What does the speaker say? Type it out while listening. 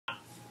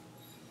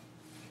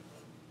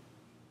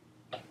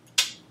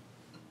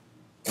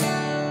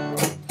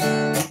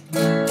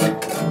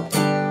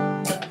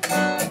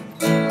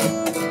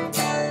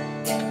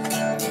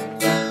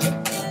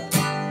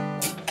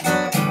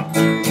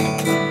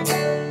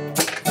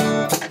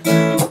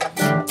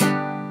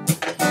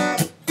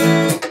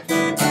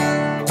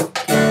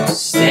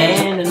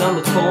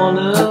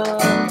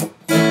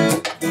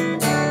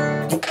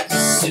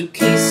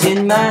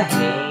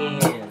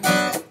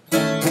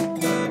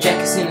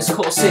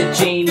Janet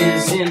Jane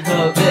is in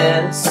her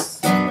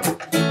vest.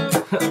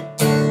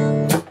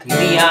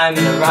 Me, I'm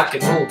in a rock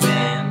and roll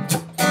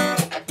band,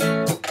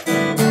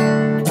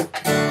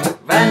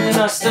 riding in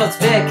our stilts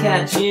bear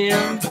catching.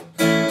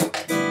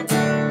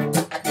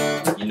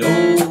 You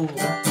know,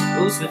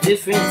 those were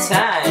different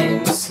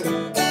times.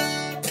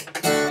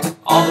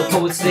 All the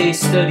poets, they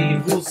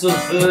studied rules of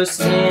verse,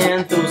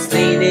 and those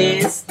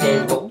ladies, they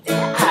rolled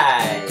their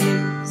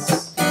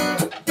eyes.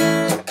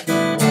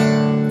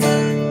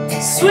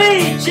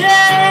 Sweet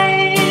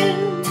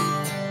Jane,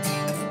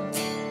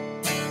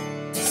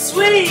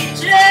 Sweet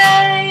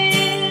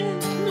Jane,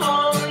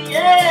 oh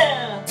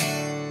yeah,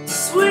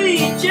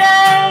 Sweet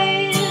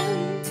Jane.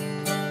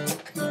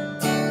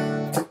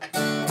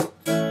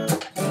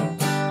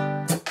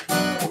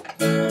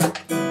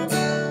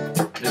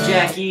 Now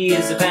Jackie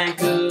is a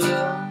banker,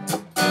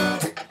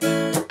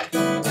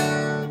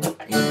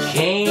 and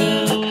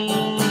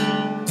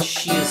Jane,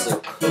 she is a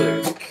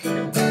clerk.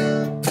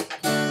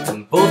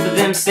 And both of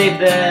them save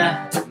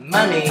their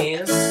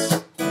monies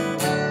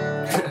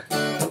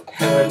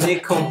and when they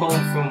come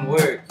home from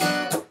work,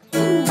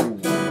 ooh,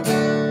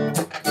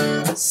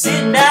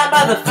 sitting out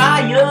by the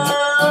fire,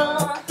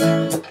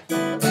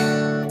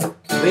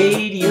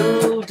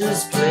 radio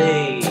does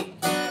play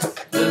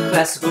the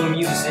classical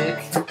music,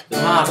 the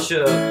march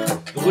of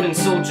the wooden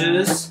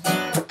soldiers.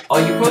 All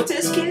you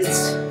protest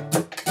kids,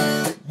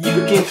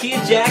 you can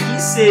hear Jackie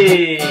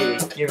say,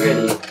 get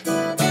ready.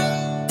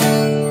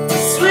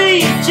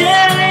 Sweet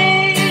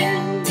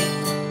Jane,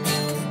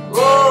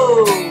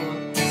 oh,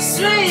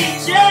 Sweet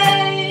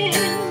Jane,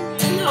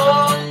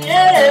 oh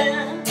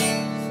yeah,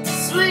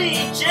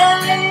 Sweet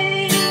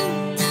Jane,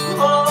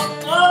 oh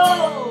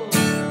no,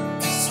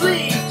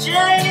 Sweet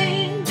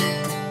Jane.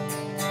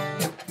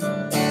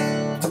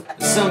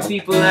 Some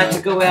people like to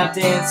go out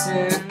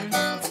dancing,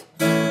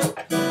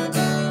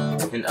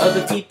 and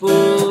other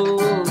people,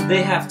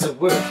 they have to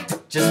work.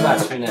 Just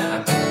watch me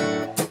now.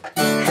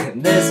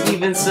 There's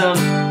even some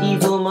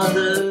evil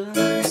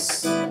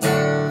mothers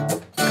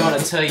gonna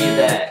tell you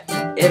that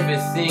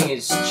everything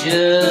is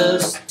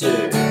just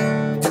dirt.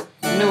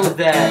 Know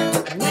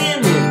that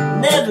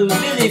women never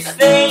really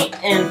faint,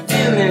 and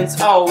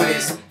feelings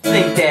always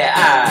think their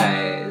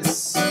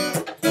eyes.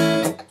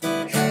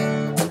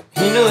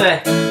 You know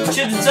that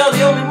children are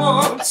the only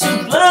ones to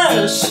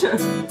blush,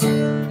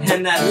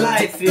 and that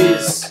life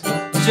is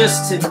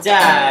just to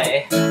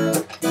die.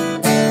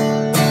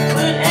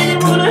 When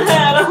anyone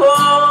had a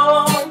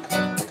home,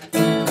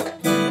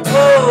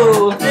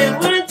 oh, they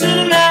wouldn't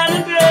turn around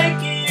and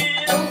break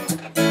it.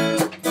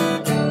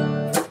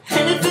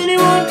 And if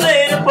anyone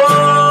played a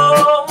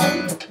poem,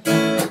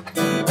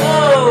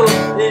 oh,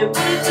 they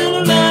wouldn't turn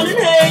around and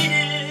hate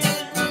it.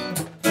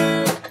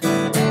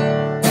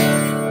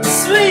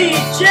 Sweet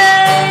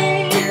Jane.